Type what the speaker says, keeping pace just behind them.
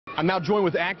I'm now joined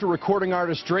with actor, recording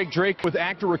artist Drake. You're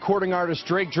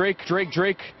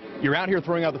out here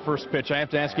throwing out the first pitch. I have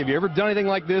to ask you, have you ever done anything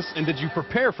like this, and did you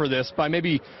prepare for this by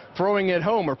maybe throwing at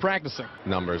home or practicing?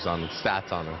 Numbers on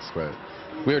stats on us, but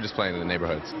we were just playing in the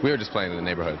neighborhoods.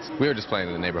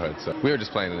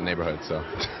 So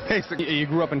basically. You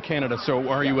grew up in Canada, so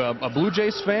are you a Blue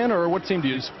Jays fan, or what team do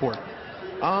you support?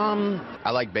 I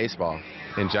like baseball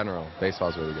in general.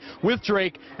 Baseball's really good. With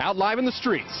Drake, out live in the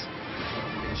streets.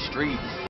 Streets.